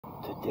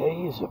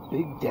Today is a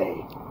big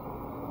day,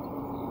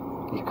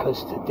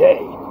 because today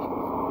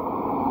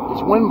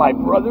is when my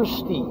brother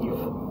Steve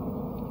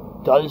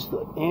does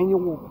the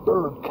annual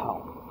bird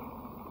count.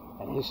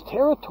 And his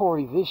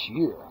territory this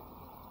year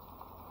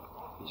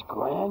is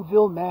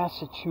Granville,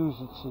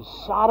 Massachusetts'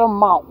 Sodom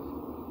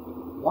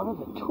Mountain, one of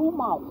the two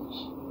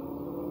mountains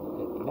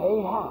that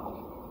may have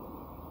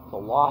the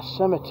lost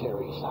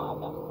cemeteries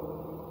on them.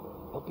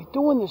 He'll be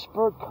doing this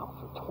bird count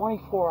for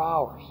 24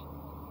 hours.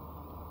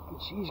 You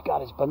can see he's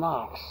got his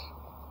binocs.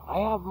 I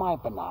have my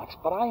binocs,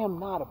 but I am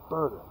not a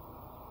birder.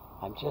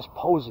 I'm just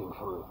posing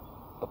for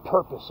the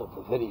purpose of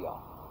the video.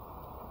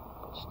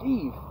 But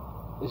Steve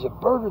is a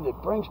birder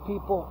that brings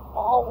people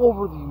all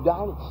over the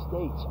United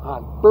States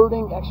on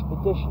birding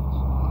expeditions.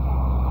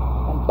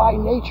 And by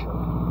nature,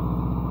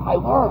 I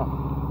learn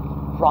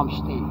from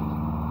Steve.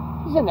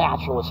 He's a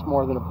naturalist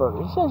more than a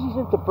birder. He says he's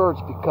into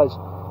birds because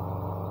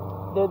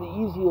they're the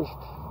easiest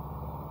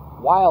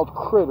wild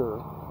critter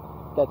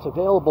that's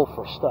available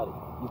for study.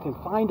 You can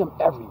find them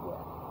everywhere.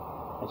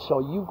 And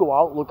so you go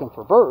out looking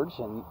for birds,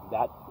 and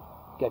that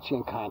gets you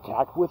in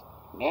contact with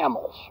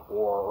mammals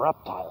or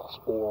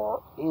reptiles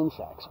or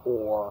insects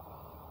or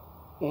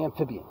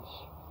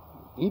amphibians,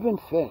 even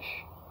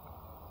fish.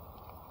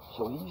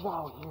 So he's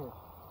out here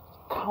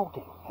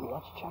counting, and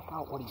let's check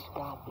out what he's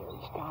got there.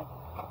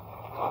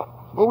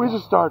 Well, we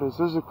just started. This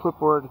is a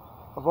clipboard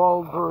of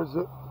all birds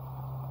that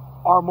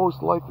are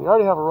most likely. I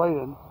already have a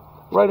write-in.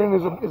 Write-in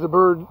is a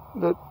bird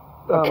that...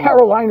 a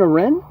Carolina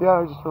wren?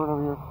 Yeah, I just threw it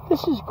over here.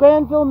 This is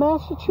Granville,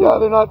 Massachusetts? Yeah,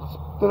 they're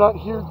not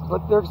here,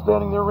 but they're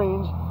expanding their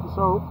range.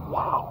 So...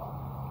 Wow.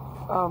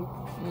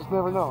 You just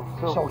never know.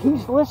 So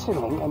he's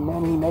listening, and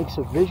then he makes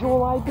a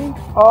visual ID?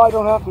 Oh, I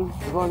don't have to,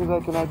 as long as I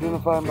can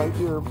identify him by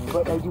ear,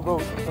 but I do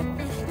both.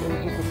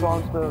 There's just a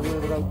song sparrow here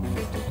that I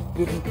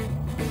didn't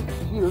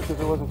hear because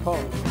I wasn't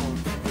calling.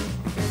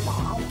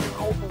 How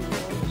many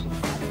areas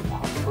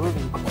have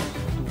birding clubs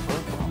to do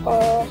bird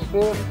counts?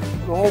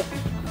 The whole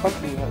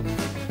country has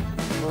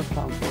bird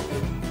counts.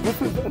 This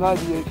is an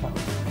IBA count,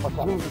 which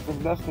means it's a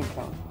nesting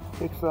count.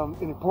 It's an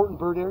important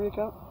bird area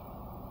count.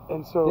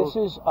 And so this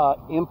is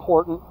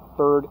important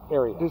bird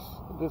area.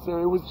 This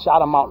area was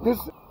Sodom Mountain.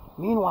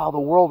 Meanwhile, the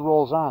world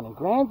rolls on, and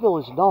Granville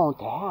is known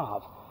to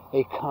have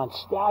a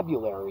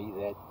constabulary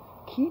that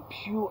keeps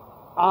you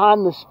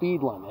on the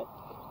speed limit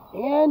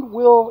and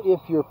will,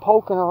 if you're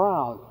poking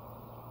around,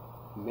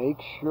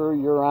 make sure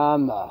you're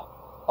on the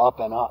up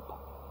and up.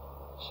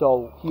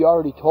 So he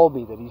already told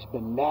me that he's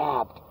been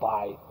nabbed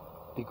by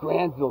the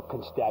Granville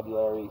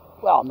constabulary.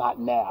 Well, not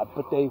nabbed,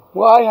 but they...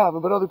 Well, I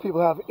haven't, but other people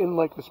have in,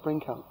 like, the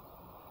spring count.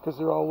 Because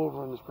they're all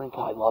over in the spring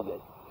count. Oh, I love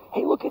it.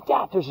 Hey, look at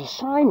that. There's a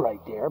sign right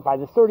there by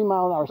the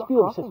 30-mile-an-hour speed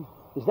limit. Says,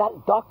 is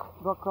that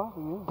duck? Duck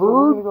crossing, yeah.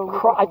 Bird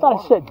I thought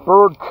I said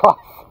bird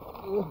crossing.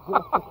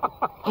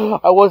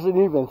 I wasn't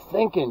even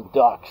thinking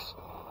ducks.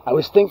 I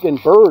was thinking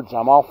birds.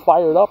 I'm all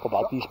fired up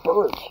about these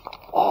birds.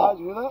 Oh, did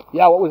you hear that?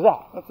 Yeah, what was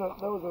that?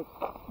 That was a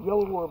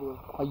yellow warbler.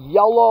 A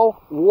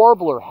yellow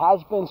warbler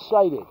has been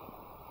sighted.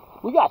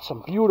 We got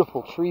some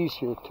beautiful trees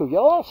here, too.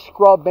 Yellow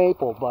scrub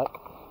maple, but...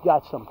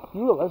 got some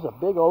beautiful, there's a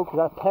big oak. Is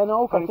that a pen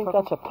oak? I think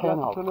that's a pen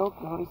oak. Pen oak,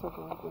 the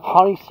honeysuckle right there.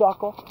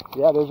 Honeysuckle.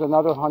 Yeah, there's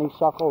another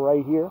honeysuckle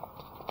right here.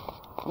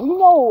 We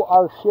know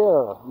our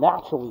share,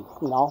 naturally,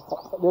 you know.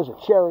 There's a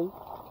cherry.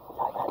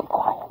 I gotta be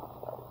quiet.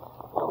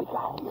 What do we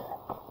got here?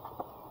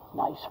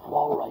 Nice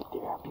flow right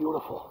there.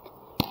 Beautiful.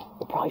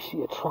 We'll probably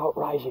see a trout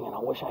rising, and I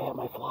wish I had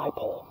my fly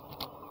pole.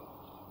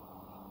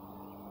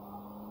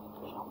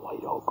 There's a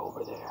white oak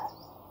over there.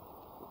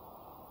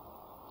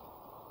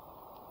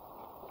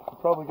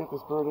 Probably get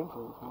this bird in for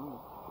you.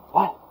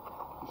 What?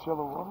 This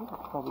yellow warbler?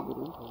 Probably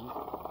get in for you.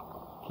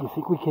 Do you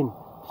think we can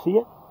see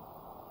it?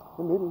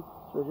 Yeah, maybe.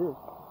 It's right here.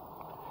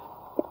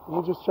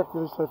 We'll just check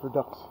the other side for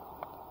ducks.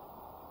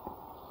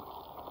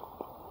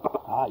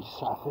 Ah, you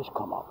saw a fish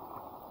come up.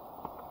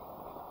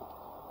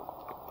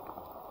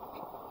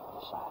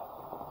 This side.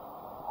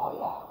 Oh,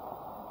 yeah.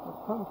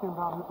 Something came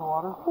down and hit the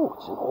water. Oh,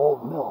 it's an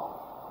old mill.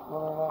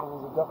 Whether or not it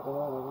was a duck or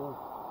not, I don't know.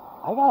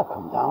 I gotta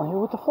come down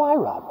here with the fly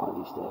rod one of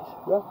these days.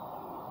 Yeah.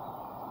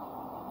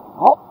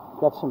 Oh,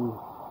 got some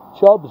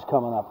chubs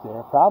coming up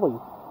there.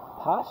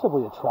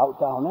 Possibly a trout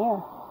down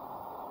there.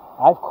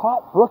 I've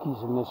caught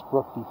brookies in this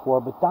brook before,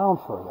 but down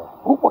further.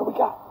 Oh, what do we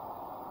got?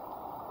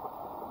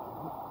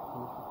 Look at that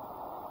crazy.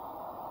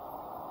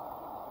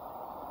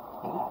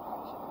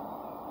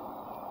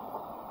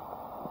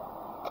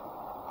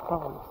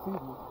 Probably a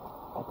phoebe.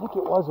 I think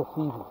it was a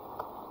phoebe.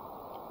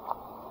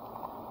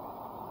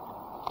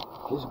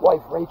 His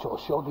wife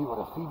Rachel showed me what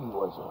a phoebe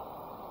was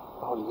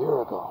about a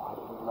year ago. I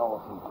didn't even know a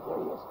phoebe.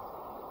 There he is.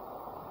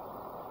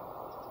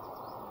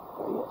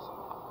 There he is.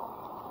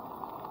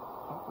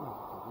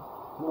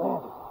 He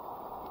landed.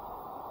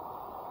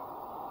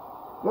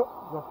 Yep,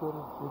 exactly what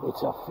it is.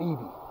 It's a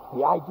phoebe.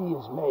 The ID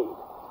is made.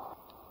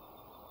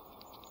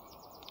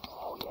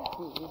 Oh, yeah.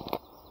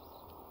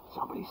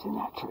 Somebody's in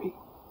that tree.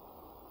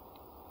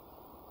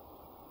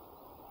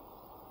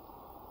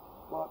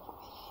 What?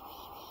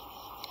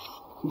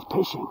 He's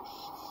fishing.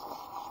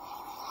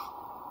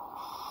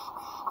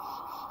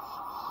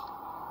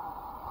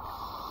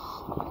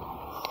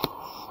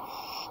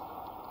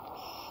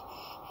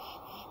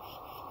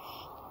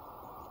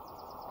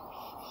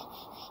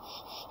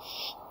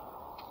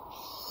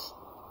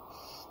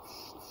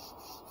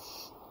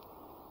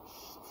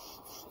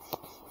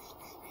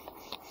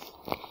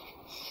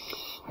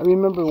 I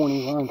remember when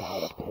he learned how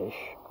to fish.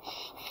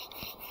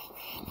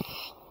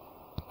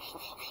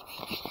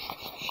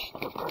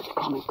 The birds are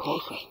coming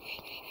closer.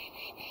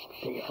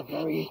 They are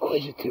very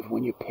inquisitive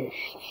when you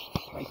fish.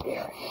 Right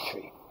there in the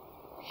tree.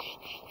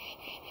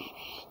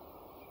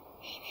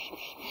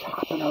 He's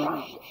hopping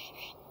around.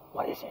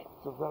 What is it?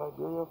 Is that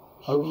Iberia?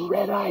 A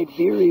red-eyed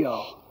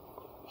vireo.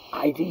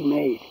 ID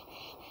made.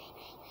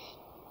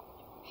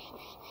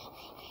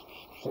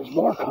 There's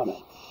more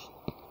coming.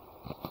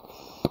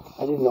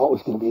 I didn't know it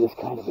was going to be this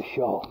kind of a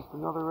show.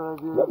 Another red-eyed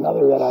vireo.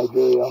 Another red-eyed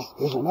vireo.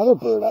 There's another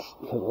bird up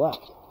to the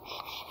left.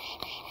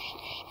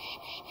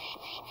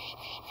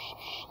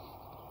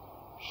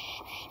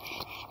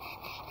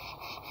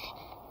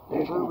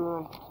 There's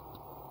one.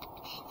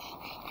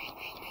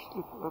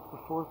 That's the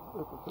fourth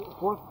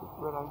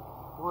red-eyed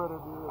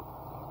vireo.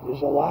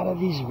 There's a lot of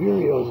these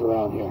vireos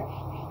around here.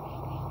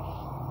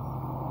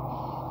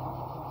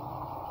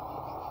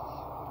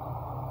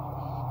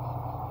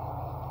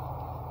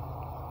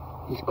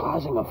 He's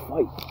causing a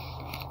fight.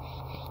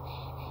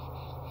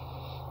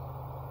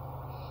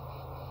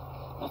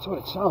 That's what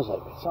it sounds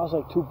like. It sounds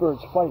like two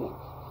birds fighting.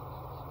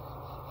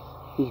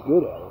 He's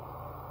good at it.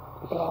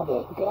 Look at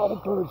all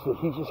the birds that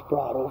he just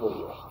brought over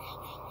here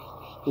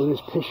with his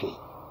fishing.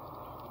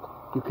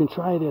 You can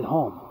try it at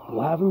home.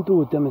 We'll have him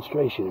do a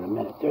demonstration in a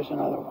minute. There's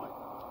another one.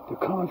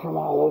 They're coming from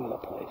all over the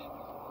place.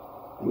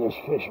 And there's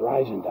fish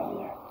rising down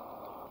there.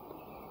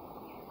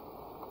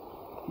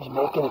 He's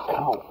making it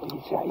count.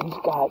 He's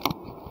got...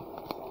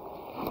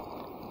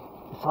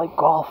 It's like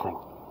golfing.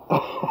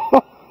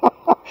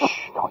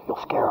 Shh, you'll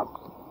scare him.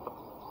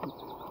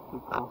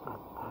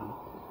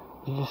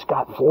 You just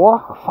got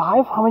 4 or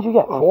 5? How many did you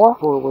get? 4?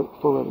 Four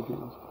red-eyed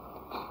vireos.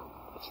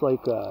 It's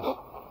like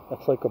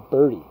that's like a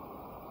birdie.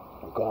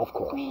 A golf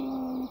course.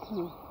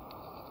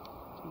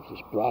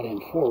 Just brought in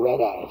 4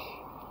 red eyes.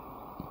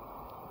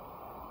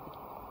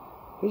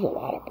 There's a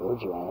lot of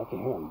birds around. I can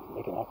hear them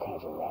making all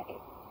kinds of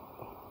racket.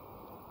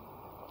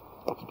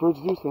 That's what birds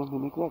do, Sam. They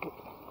make racket.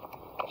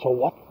 So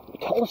what?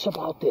 Tell us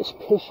about this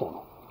fishing.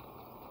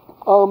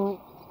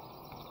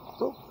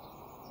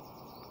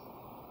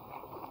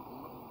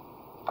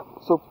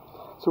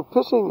 So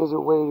fishing is a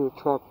way to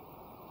attract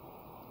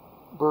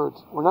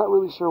birds. We're not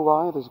really sure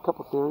why. There's a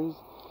couple theories.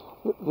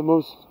 The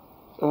most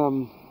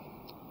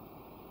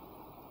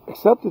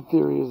accepted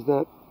theory is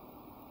that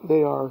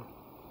they are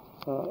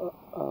that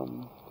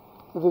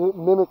it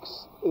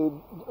mimics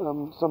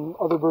some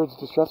other birds'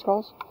 distress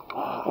calls,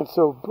 and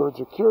so birds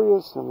are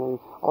curious, and they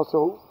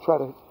also try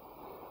to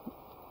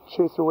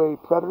chase away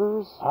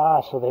predators.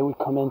 So they would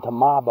come in to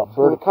mob a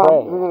bird of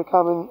prey. They're going to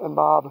come in and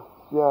mob.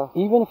 Yeah.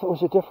 Even if it was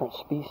a different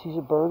species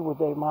of bird, would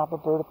they mob a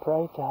bird of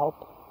prey to help?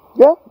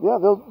 Yeah.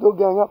 They'll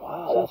gang up.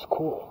 Wow, that's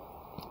cool.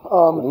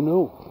 Who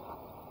knew?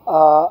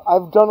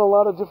 I've done a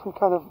lot of different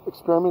kind of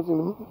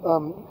experimenting.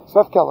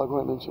 Seth Kellogg, who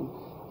I mentioned,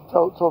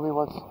 told me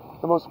once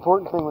the most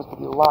important thing was to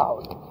be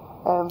loud.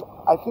 And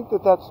I think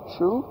that that's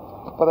true,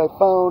 but I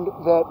found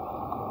that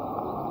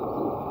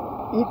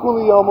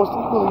almost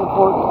equally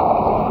important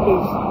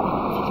is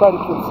to try to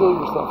conceal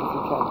yourself if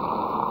you can.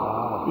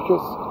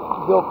 Because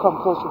they'll come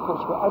closer and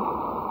closer. I've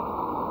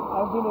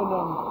been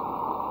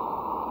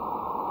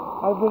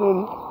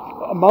in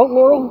Mount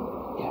Laurel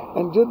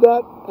and did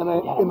that, and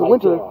in the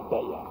winter,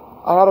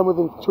 I had them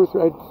within 2 or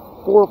 3. I had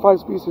 4 or 5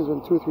 species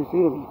within 2 or 3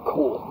 feet of me.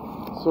 Cool.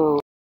 So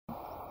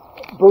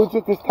birds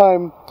at this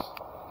time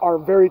are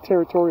very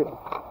territorial.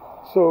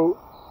 So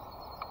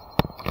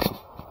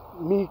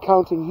me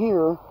counting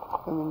here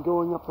and then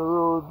going up the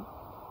road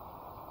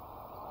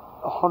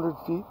 100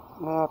 feet,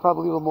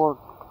 probably a little more,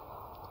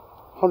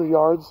 100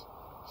 yards,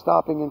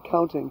 stopping and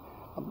counting,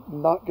 I'm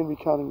not going to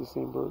be counting the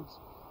same birds.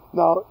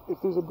 Now, if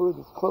there's a bird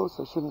that's close,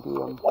 I shouldn't be...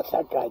 What's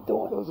that guy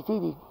doing? That was a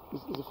Phoebe. It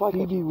was a fly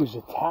catcher. Phoebe was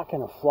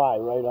attacking a fly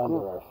right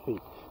under our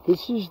feet.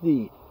 This is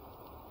the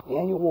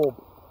annual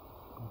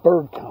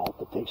bird count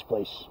that takes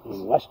place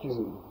in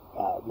western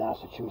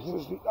Massachusetts.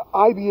 This is the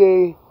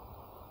IBA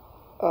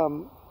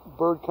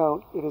bird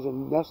count. It is a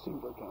nesting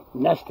bird count.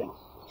 Nesting.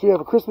 So you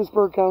have a Christmas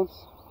bird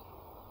counts,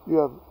 you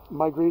have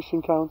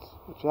migration counts,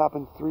 which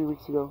happened 3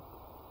 weeks ago,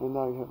 and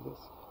now you have this.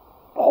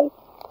 Oh,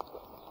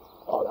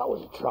 that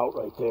was a trout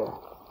right there.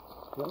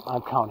 Yep.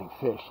 I'm counting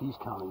fish. He's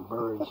counting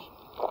birds.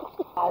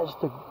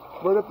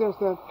 Right up there,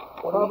 Stan.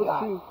 What do we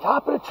got?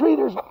 Top of the tree.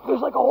 There's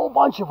like a whole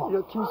bunch of them.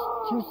 You got two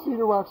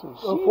cedar waxwings.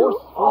 Four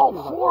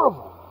of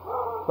them.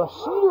 The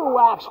cedar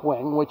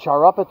waxwing, which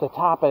are up at the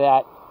top of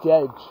that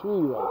dead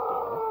tree right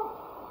there.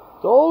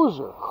 Those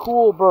are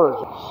cool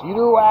birds.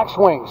 Cedar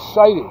waxwing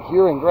sighted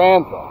here in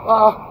Granville.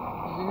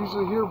 You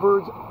usually hear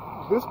birds.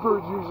 This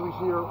bird you usually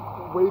hear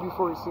way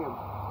before you see them.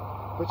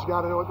 But you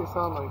got to know what they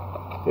sound like.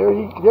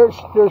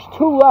 There's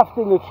 2 left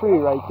in the tree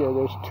right there.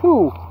 There's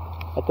 2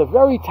 at the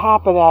very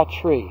top of that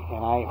tree,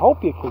 and I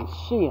hope you can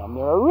see them.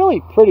 They're a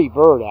really pretty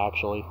bird,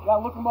 actually. Yeah,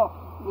 look them up.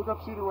 Look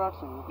up cedar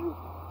waxwing.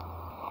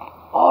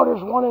 Oh,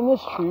 there's one in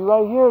this tree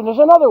right here, and there's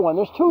another one.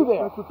 There's 2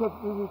 there. These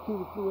are 2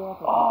 that flew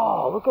off.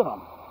 Oh, look at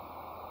them.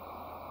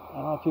 I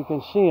don't know if you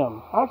can see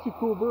them. Actually,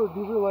 cool bird.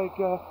 These are like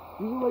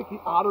the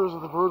otters of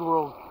the bird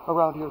world.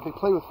 around here. They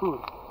play with food.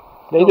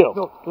 They do.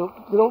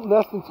 They don't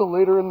nest until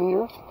later in the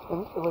year,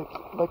 and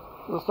like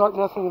they'll start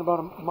nesting in about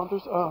a month or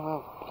so,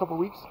 a couple of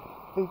weeks.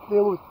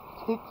 They'll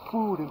take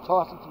food and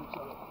toss it to each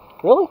other.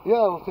 Really?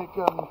 Yeah, they'll take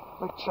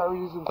like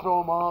cherries and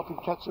throw them up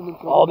and catch them and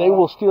throw them. Oh, they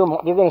will steal them.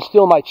 They're going to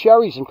steal my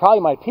cherries and probably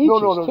my peaches No,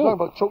 too. I'm talking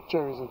about choke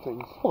cherries and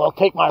things. Well, they'll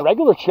take my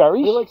regular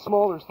cherries. They like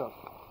smaller stuff.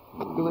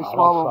 They like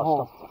swallow them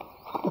whole.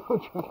 I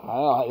don't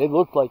know. It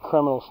looked like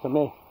criminals to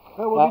me.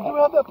 Yeah, well, we do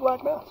have that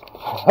black mask.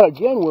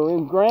 Again, we're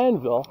in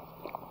Granville,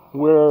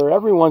 where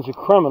everyone's a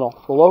criminal.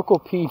 The local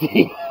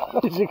PD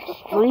is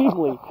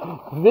extremely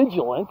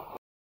vigilant.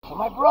 So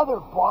my brother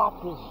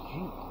bought this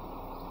Jeep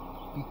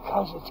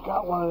because it's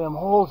got one of them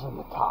holes in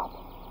the top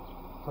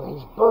for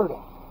his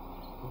birding.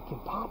 He can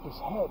pop his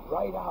head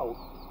right out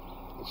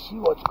and see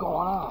what's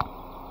going on,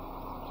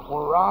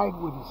 or ride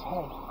with his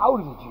head out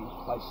of the Jeep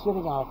by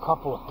sitting on a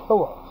couple of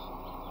pillows.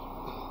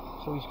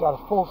 So he's got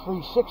a full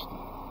 360.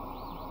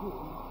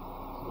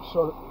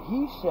 So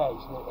he says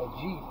that a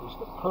Jeep is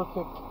the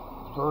perfect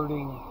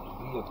birding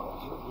vehicle.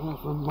 Yes,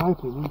 in my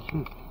opinion,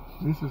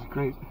 this is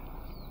great.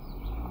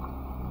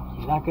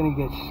 He's not going to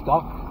get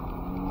stuck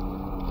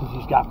because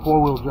he's got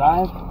four-wheel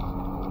drive.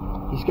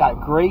 He's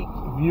got great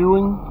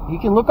viewing. He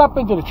can look up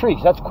into the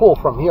trees. That's cool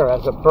from here.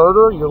 As a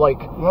birder, you're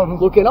like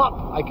looking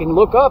up. I can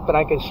look up and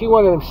I can see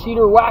one of them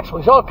cedar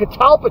waxwings. Oh, a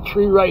catalpa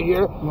tree right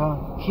here. Yeah.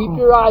 Keep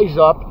your eyes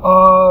up.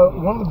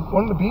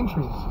 One of the bean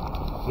trees.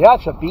 Yeah,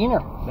 it's a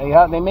beaner.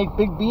 They make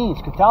big beans,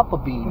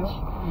 catalpa beans.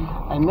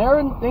 Yeah. And they're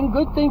a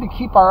good thing to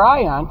keep our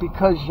eye on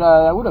because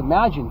I would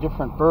imagine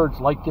different birds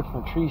like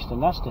different trees to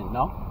nest in,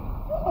 no?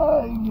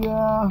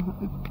 Yeah.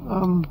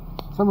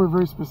 Some are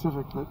very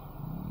specific, but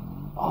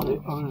others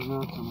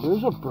not so much.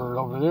 There's a bird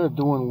over there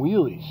doing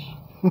wheelies.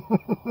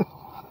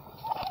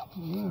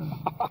 Yeah.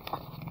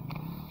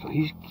 So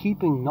he's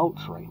keeping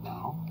notes right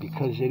now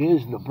because it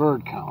is the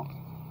bird count.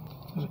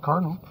 There's a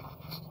cardinal.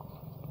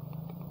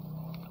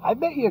 I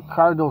bet you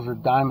cardinals are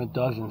dime a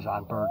dozens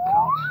on bird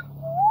counts.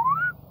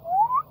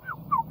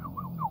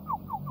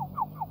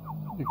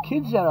 The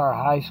kids at our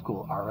high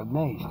school are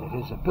amazed at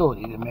his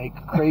ability to make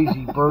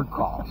crazy bird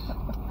calls.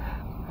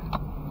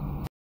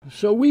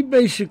 So we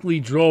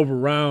basically drove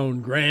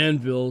around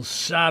Granville's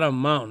Sodom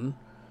Mountain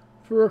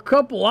for a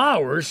couple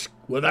hours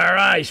with our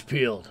eyes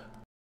peeled.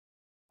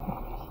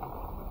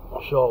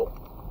 So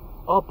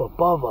up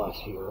above us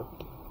here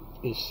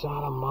is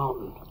Sodom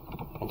Mountain.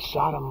 And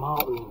Sodom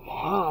Mountain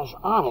has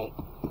on it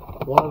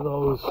one of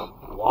those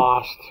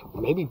lost,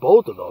 maybe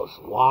both of those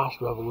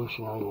lost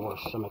Revolutionary War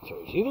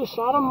cemeteries. Either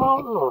Sodom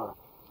Mountain or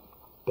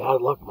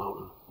Bad Luck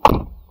Mountain.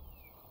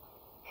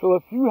 So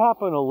if you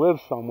happen to live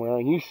somewhere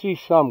and you see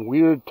some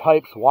weird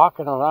types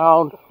walking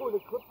around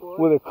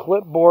with a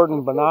clipboard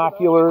and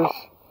binoculars,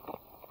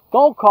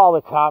 don't call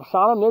the cops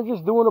on them. They're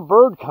just doing a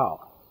bird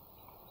count.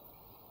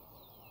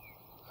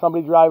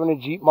 Somebody driving a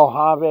Jeep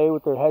Mojave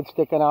with their head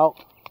sticking out.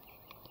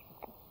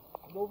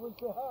 Come over and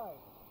say hi.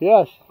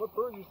 Yes. What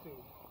bird you see?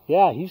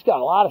 Yeah, he's got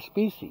a lot of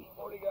species.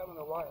 Already got him on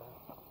the wire.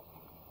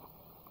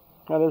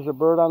 Now there's a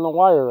bird on the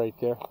wire right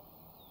there.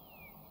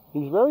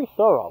 He's very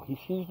thorough. He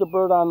sees the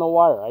bird on the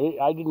wire.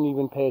 I didn't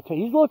even pay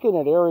attention. He's looking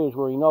at areas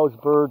where he knows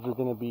birds are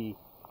going to be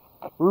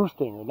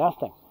roosting or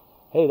nesting.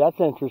 Hey, that's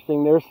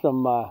interesting. There's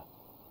some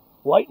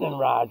lightning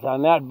rods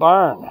on that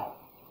barn.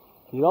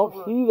 You don't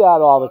see that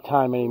all the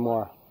time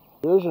anymore.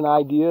 There's an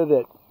idea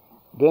that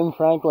Ben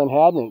Franklin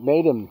had, and it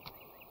made him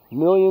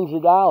millions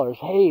of dollars.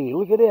 Hey,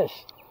 look at this.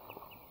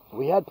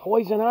 We had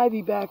poison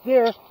ivy back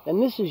there,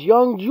 and this is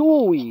young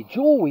jewelweed.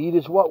 Jewelweed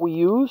is what we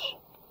use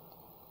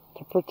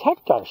to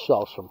protect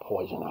ourselves from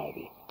poison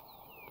ivy.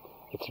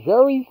 It's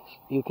very,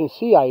 you can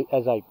see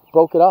as I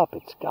broke it up,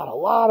 it's got a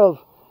lot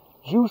of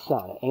juice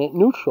on it, and it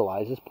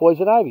neutralizes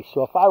poison ivy.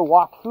 So if I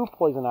walk through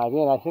poison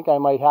ivy, and I think I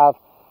might have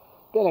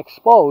been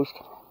exposed,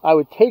 I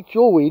would take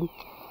jewelweed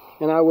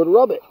and I would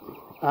rub it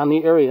on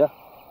the area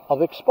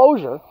of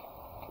exposure,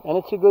 and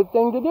it's a good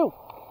thing to do.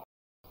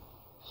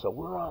 So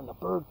we're on the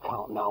bird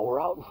count now.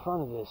 We're out in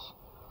front of this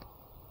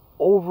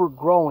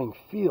overgrowing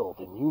field,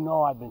 and you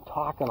know I've been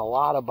talking a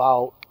lot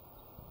about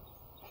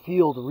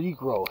field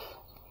regrowth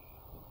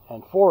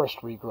and forest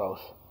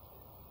regrowth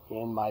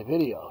in my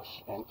videos.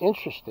 And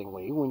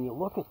interestingly, when you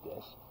look at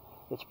this,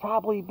 it's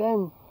probably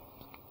been,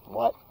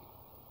 what,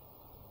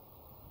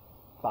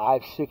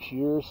 5-6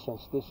 years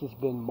since this has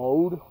been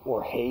mowed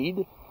or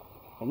hayed,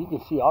 and you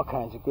can see all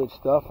kinds of good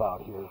stuff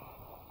out here.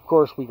 Of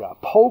course, we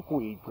got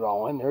pokeweed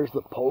growing. There's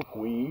the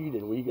pokeweed,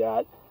 and we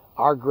got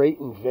our great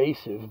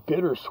invasive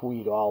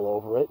bittersweet all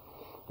over it.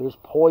 There's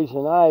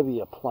poison ivy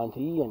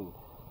aplenty and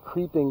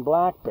creeping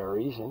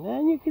blackberries, and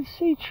then you can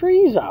see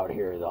trees out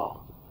here,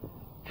 though.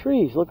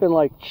 Trees looking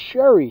like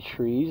cherry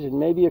trees, and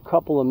maybe a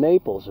couple of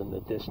maples in the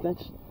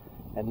distance,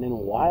 and then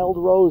wild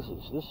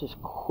roses. This is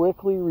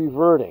quickly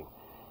reverting,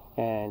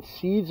 and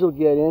seeds will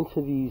get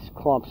into these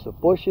clumps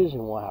of bushes,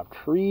 and we'll have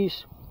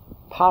trees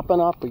popping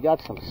up. We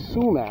got some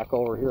sumac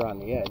over here on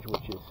the edge,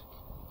 which is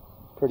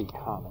pretty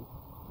common.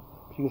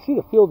 So you can see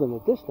the field in the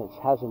distance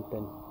hasn't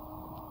been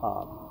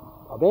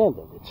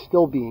abandoned. It's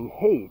still being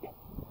hayed.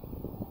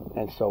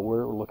 And so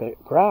we're looking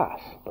at grass.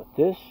 But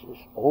this is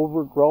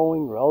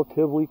overgrowing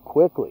relatively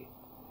quickly.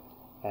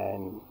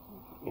 And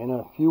in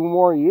a few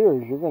more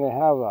years, you're going to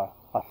have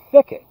a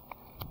thicket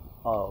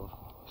of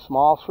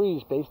small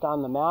trees based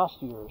on the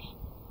mast years.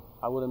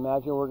 I would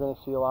imagine we're going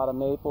to see a lot of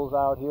maples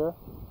out here.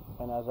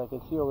 And as I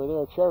can see over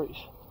there, cherries.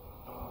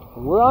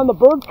 And we're on the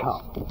bird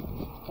count.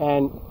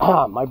 And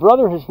my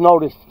brother has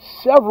noticed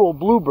several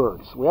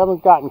bluebirds. We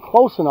haven't gotten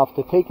close enough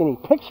to take any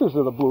pictures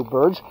of the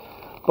bluebirds.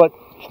 But,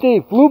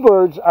 Steve,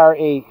 bluebirds are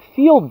a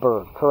field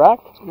bird,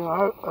 correct?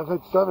 Yeah, I've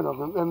had 7 of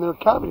them, and they're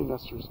cavity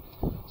nesters.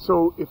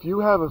 So if you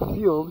have a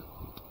field,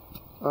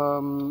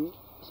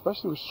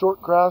 especially with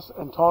short grass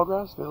and tall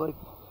grass, they like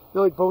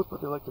both, but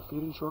they like to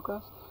feed in short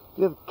grass. If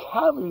you have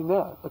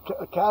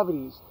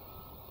cavities,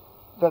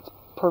 that's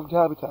perfect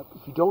habitat.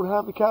 If you don't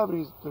have the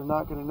cavities, they're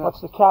not going to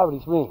nest. What's the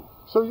cavities mean?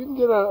 So you can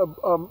get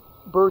a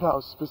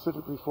birdhouse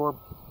specifically for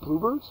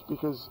bluebirds,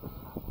 because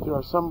there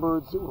are some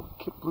birds that will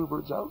kick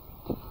bluebirds out.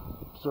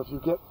 So if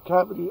you get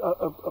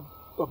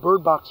a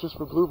bird box just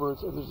for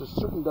bluebirds, and there's a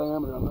certain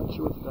diameter, I'm not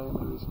sure what the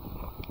diameter is,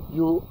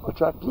 you'll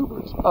attract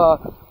bluebirds.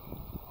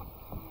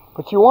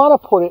 But you want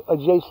to put it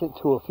adjacent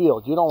to a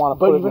field. You don't want to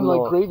put it in the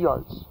middle. But even like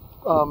graveyards,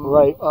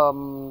 right?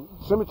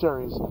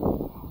 Cemeteries.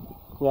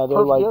 Yeah,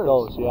 they're like areas.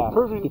 those, yeah.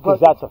 Perfect,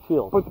 because that's a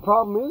field. But the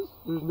problem is,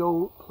 there's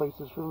no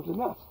places for them to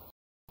nest.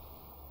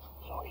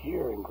 So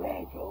here in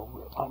Granville,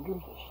 we're under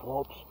the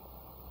slopes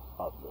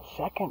of the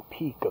second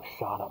peak of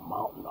Sodom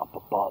Mountain up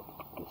above.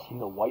 You can see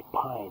the white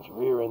pines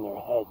rearing their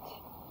heads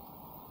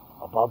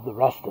above the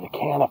rest of the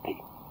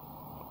canopy.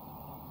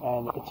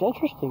 And it's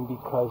interesting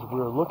because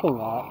we're looking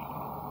at,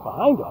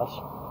 behind us,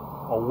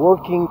 a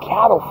working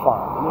cattle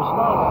farm. And there's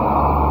not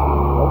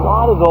a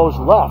lot of those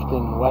left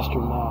in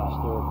western Mass.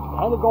 They're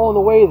kind of going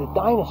the way of the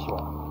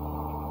dinosaur.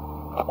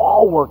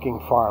 All working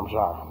farms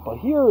are. But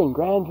here in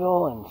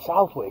Granville and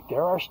Southwick,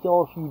 there are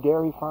still a few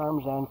dairy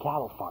farms and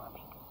cattle farms.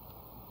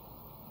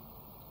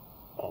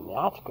 And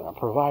that's going to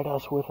provide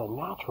us with a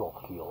natural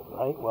field,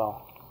 right?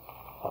 Well,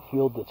 a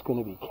field that's going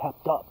to be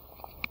kept up.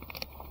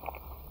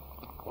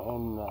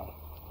 And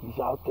he's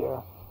out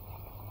there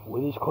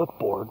with his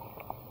clipboard.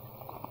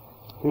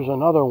 Here's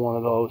another one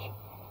of those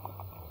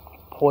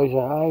poison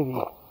ivy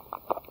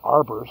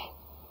arbors.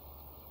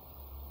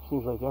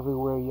 Seems like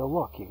everywhere you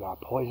look, you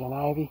got poison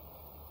ivy,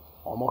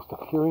 almost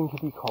appearing to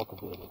be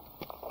cultivated.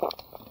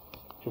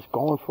 Just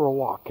going for a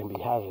walk can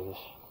be hazardous.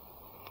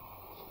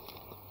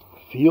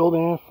 Field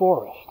and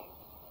forest.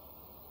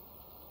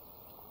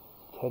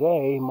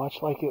 Today,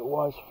 much like it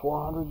was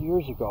 400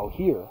 years ago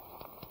here,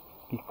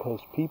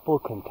 because people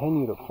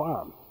continue to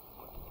farm.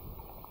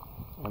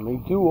 And they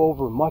do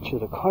over much of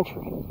the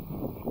country.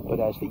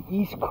 But as the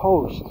East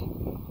Coast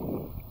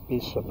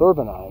is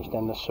suburbanized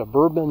and the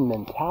suburban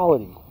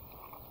mentality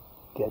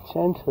gets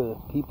into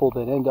people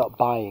that end up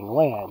buying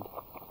land,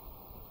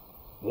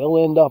 they'll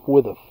end up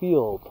with a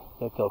field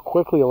that they'll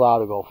quickly allow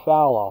to go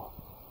fallow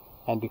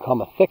and become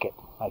a thicket.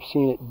 I've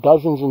seen it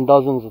dozens and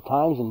dozens of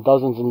times in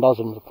dozens and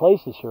dozens of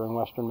places here in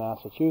western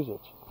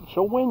Massachusetts.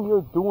 So when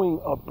you're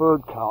doing a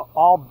bird count,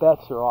 all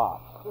bets are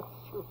off.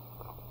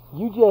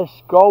 You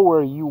just go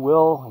where you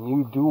will and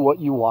you do what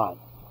you want.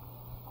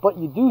 But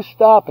you do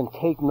stop and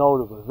take note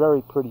of a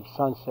very pretty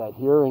sunset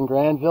here in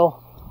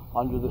Granville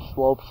under the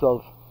slopes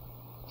of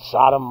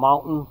Sodom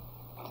Mountain.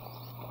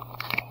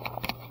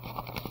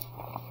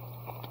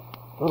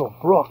 Little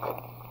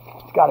brook.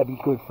 It's got to be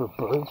good for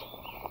birds.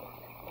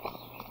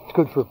 It's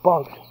good for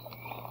bugs.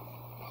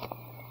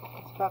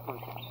 It's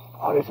catbird.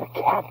 Oh, there's a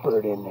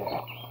catbird in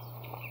there.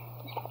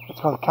 It's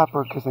called a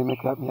catbird because they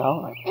make that meow.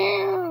 Like,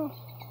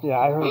 yeah,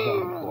 I heard that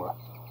before.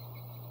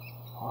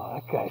 Oh,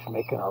 that guy's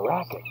making a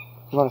racket.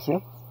 you want to see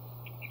him?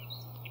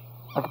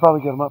 I could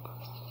probably get him up.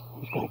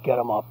 He's going to get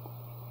him up.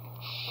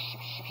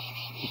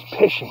 He's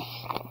pishing.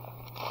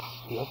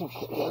 He doesn't.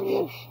 There he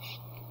is.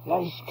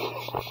 Yeah,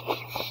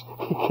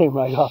 he came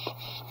right up.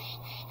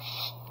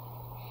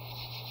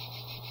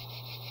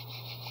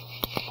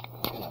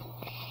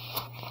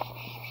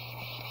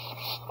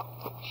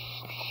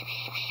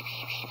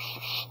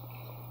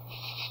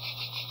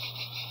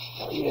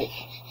 There he is.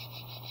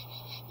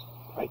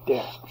 Right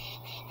there.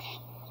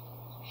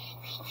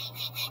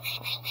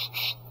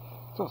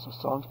 There's also a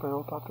song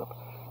sparrow popped up.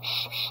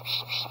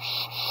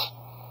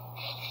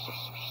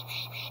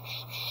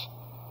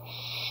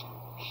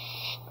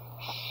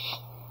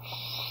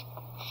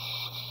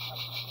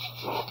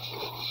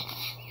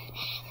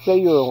 Say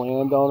you're a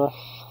landowner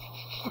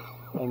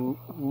and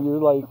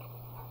you're like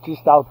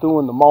just out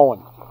doing the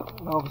mowing,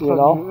 you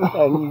know,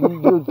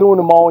 and you're doing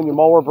the mowing, your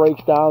mower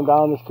breaks down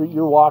the street,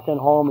 you're walking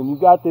home and you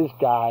got this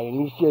guy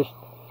and he's just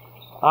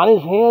on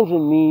his hands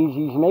and knees,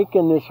 he's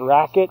making this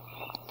racket.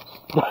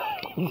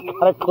 He's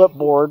got a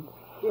clipboard.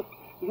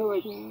 You're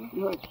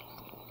like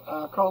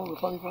calling the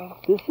funny farm?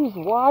 This is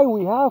why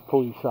we have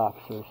police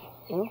officers.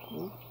 Yeah,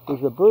 yeah.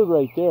 There's a bird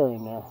right there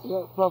in there.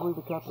 Yeah, it's probably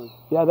the catbird.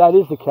 Yeah, that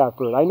is the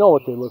catbird. I know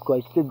what they look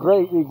like. The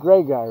gray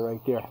guy right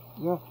there.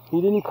 Yeah.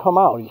 He didn't come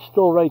out. He's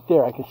still right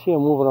there. I can see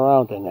him moving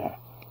around in there.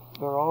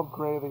 They're all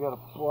gray. They got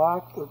a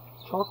black,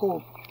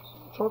 charcoal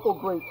charcoal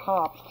gray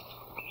tops.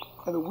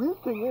 And the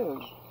weird thing is,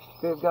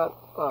 they've got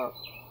a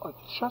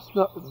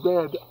chestnut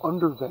red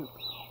undervent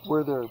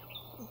where their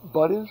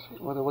bud is,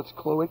 whether what's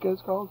cloaca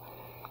is called.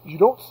 You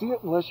don't see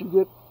it unless you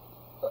get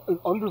an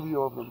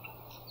underview of them.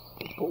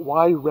 But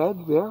why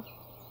red there?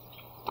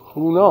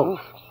 Who knows?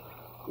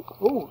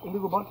 Oh,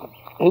 indigo bunting.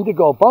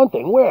 Indigo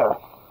bunting? Where?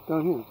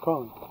 Down here, it's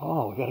calling.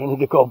 Oh, we got an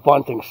indigo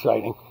bunting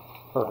sighting.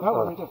 That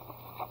one right there.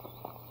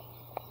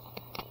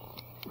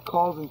 It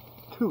calls in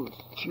twos.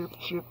 Chirp,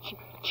 chirp, chirp,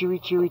 cheery,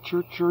 cheery,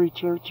 chirp, cheery,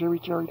 cheery, cheery,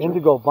 cheery.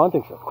 Indigo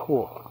buntings are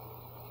cool.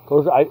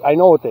 Those, I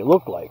know what they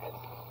look like.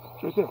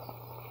 It's right there.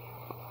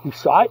 You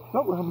saw it?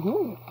 No, I'm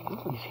hearing it.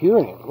 Listen. He's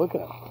hearing it. Look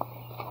at him.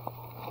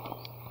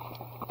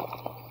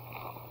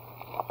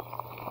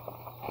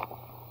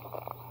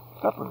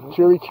 Pepper. Right?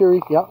 Cheery,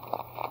 cheery, yeah.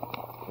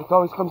 It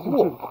always comes in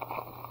two.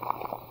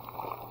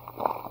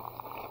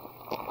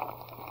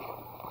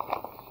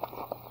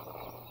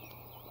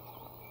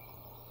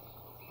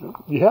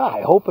 Yeah,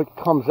 I hope it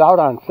comes out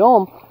on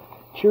film.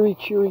 Cheery,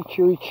 cheery,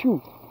 cheery,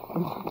 chew.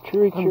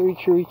 Cheery, cheery,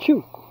 cheery,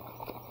 chew.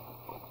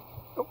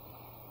 Oh,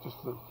 just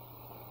flew.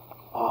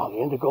 Oh, the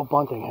indigo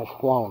bunting has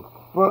flown.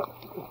 But,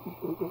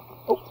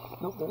 oh,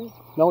 no, there is.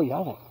 No, he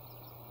hasn't.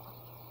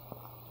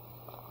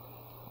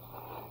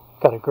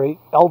 Got a great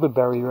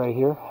elderberry right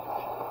here.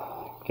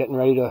 Getting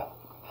ready to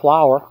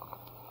flower.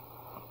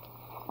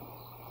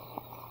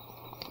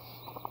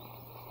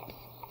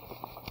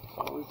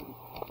 Always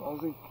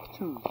in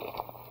twos.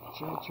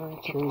 Cherry, cherry,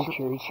 Cherry,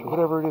 cherry, cherry.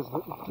 Whatever it is.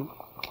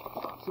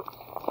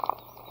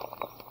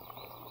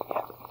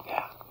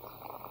 Yeah.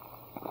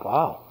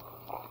 Wow.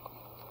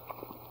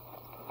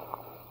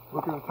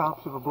 Look at the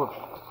tops of a bush.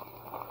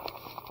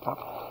 Top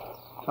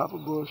of a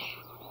bush.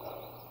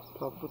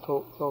 Top of a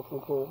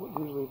telephone pole.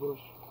 Usually a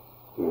bush.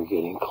 We're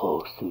getting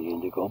close to the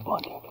indigo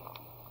bunting.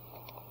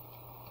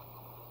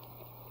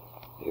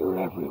 They're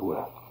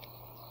everywhere.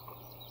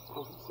 I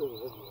would say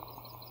they're everywhere.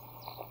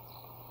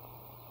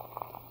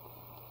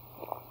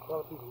 A lot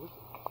of people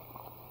listen.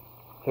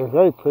 They're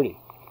very pretty.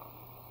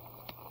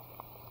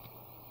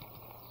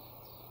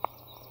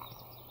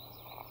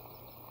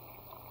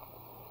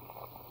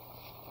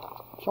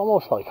 It's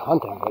almost like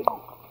hunting, but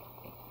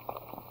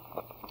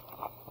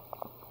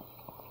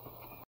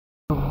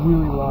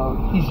really loud.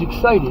 he's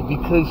excited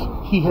because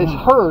he has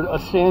heard a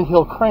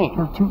sandhill crane.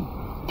 Or two.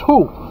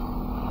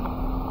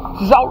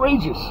 This is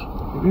outrageous.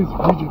 It is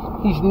outrageous.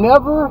 He's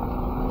never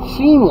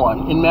seen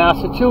one in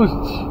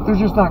Massachusetts. They're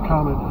just not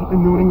common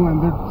in New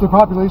England. Their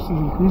population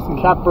is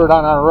increasing. Catbird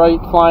on our right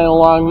flying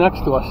along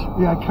next to us.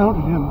 Yeah, I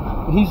counted him.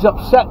 He's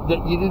upset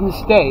that you didn't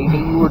stay, that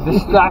you were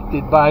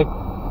distracted by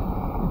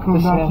We're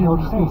coming the back here. sandhill We're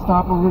just going to crane.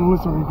 stop. We're going to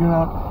listen. We're going to get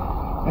out.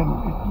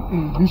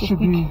 And this should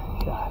be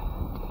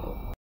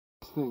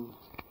this thing.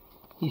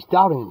 He's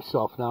doubting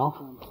himself now.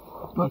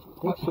 But He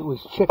thinks it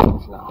was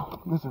chickens now.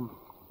 listen,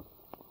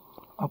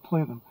 I'll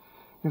play them.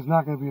 It's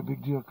not going to be a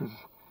big deal because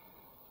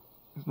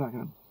it's not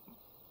going to.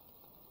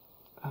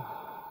 It's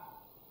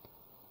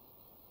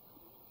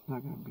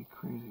not going to be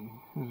crazy.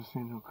 There's a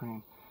sandhill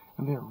crane,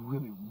 and they're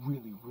really,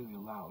 really, really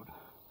loud.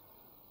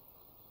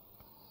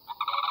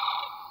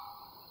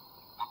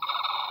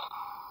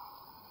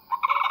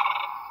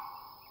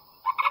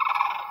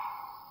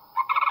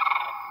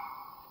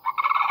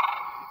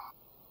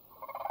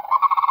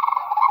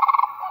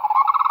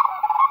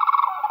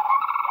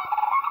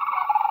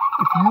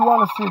 If you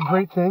want to see a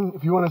great thing,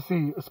 if you want to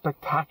see a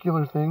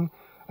spectacular thing,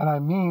 and I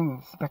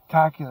mean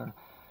spectacular,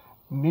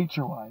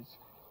 nature-wise,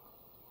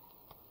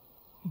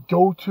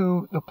 go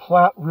to the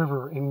Platte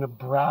River in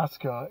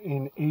Nebraska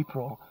in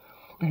April,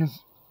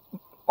 because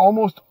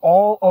almost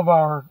all of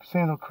our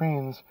sandhill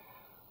cranes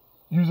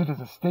use it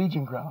as a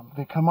staging ground.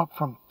 They come up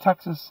from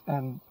Texas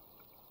and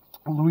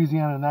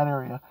Louisiana in that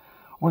area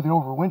where they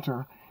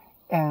overwinter,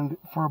 and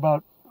for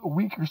about a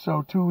week or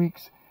so, 2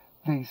 weeks,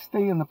 they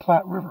stay in the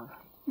Platte River.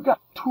 You've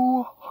got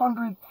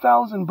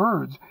 200,000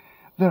 birds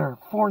that are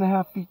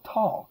 4.5 feet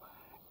tall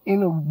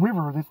in a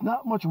river that's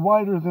not much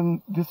wider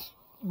than this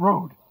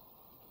road.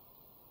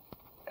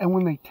 And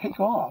when they take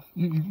off,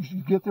 you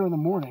get there in the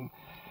morning,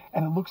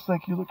 and it looks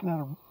like you're looking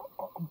at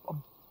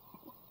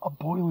a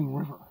boiling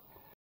river.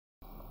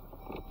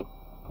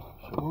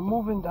 So we're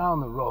moving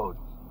down the road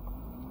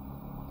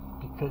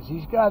because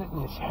he's got it in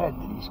his head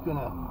that he's going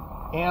to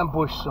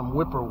ambush some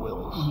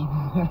whippoorwills.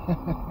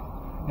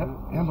 Yep,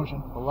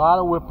 ambushing. A lot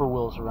of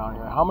whippoorwills around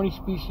here. How many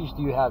species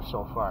do you have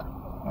so far?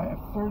 I have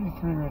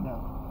 33 right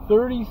now.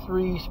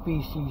 33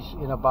 species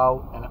in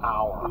about an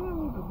hour. A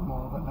little bit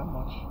more, but not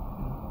much.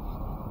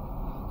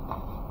 Yeah.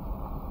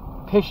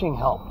 Fishing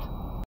helped.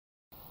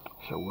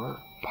 So we're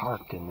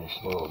parked in this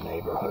little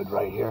neighborhood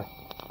right here.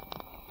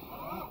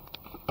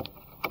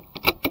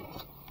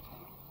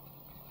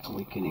 And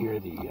we can hear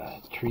the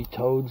tree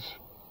toads.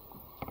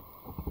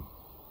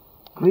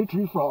 Great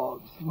tree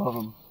frogs. Love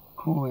them.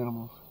 Cool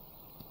animals.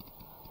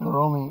 There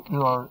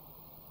are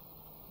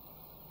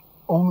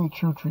only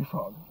true tree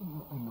frogs in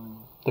New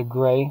England. The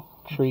gray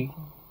tree.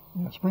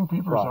 Yeah, spring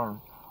peepers are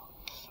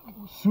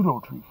pseudo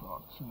tree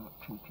frogs. They're not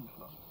true tree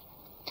frogs.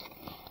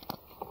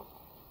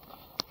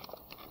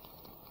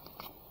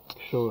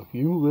 So if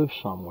you live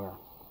somewhere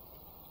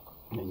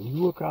and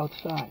you look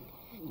outside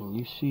and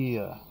you see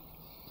a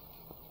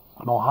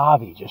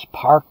Mojave just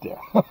parked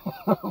there,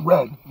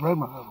 red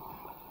Mojave,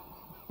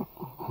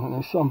 and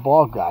there's some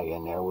bald guy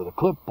in there with a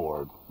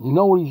clipboard, you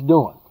know what he's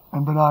doing.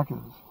 and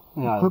binoculars.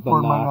 Yeah, The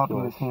clipboard might not be in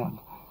binoculars. his hand.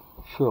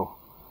 True.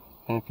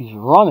 And if he's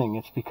running,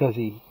 it's because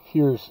he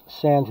hears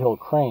sandhill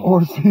cranes.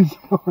 Or sees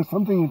or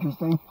something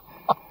interesting.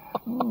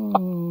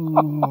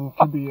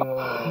 Could be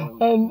a...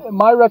 And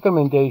my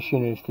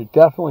recommendation is to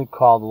definitely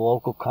call the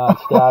local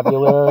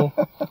constabulary.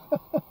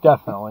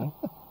 Definitely.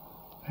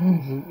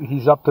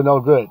 He's up to no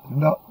good.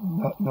 No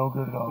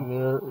good at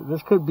all.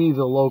 This could be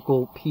the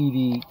local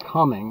PD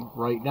coming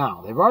right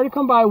now. They've already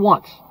come by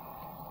once,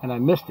 and I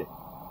missed it.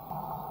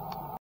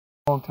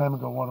 A long time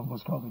ago, one of them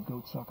was called a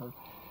goat sucker.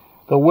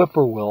 The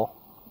whippoorwill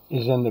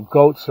is in the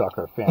goat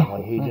sucker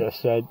family. He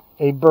just said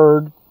a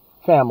bird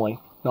family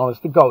known as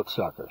the goat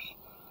suckers.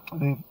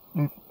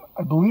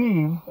 I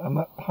believe, I'm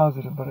not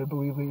positive, but I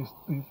believe they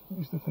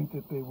used to think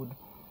that they would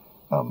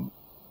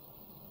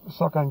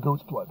suck on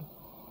goat's blood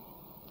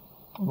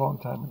a long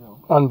time ago.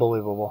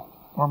 Unbelievable.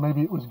 Or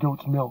maybe it was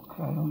goat's milk.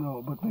 I don't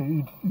know. But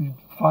you'd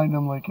find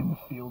them like in the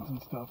fields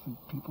and stuff, and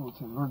people would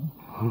say,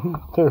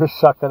 They were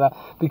sucking on,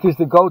 because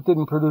the goat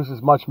didn't produce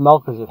as much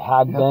milk as it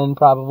had been,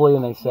 probably,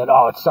 and they said,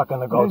 oh, it's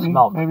sucking the goat's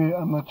milk. Maybe,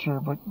 I'm not sure,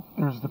 but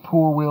there's the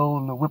poorwill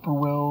and the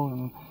whippoorwill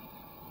and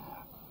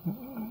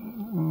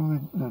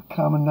the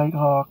common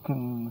nighthawk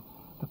and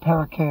the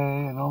parakeet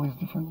and all these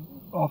different,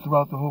 all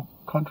throughout the whole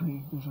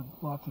country. There's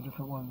lots of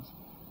different ones.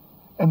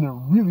 And they're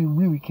really,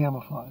 really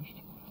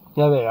camouflaged.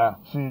 Yeah, they are.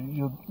 So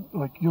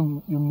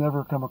you'll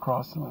never come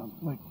across them.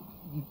 Like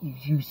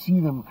you see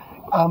them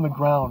on the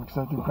ground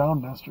because they're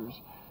ground nesters.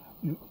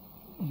 You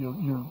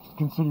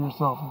consider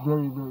yourself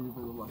very, very,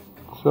 very lucky.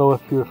 So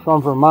if you're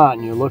from Vermont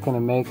and you're looking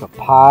to make a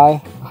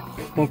pie,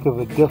 think of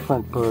a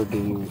different bird to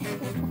use.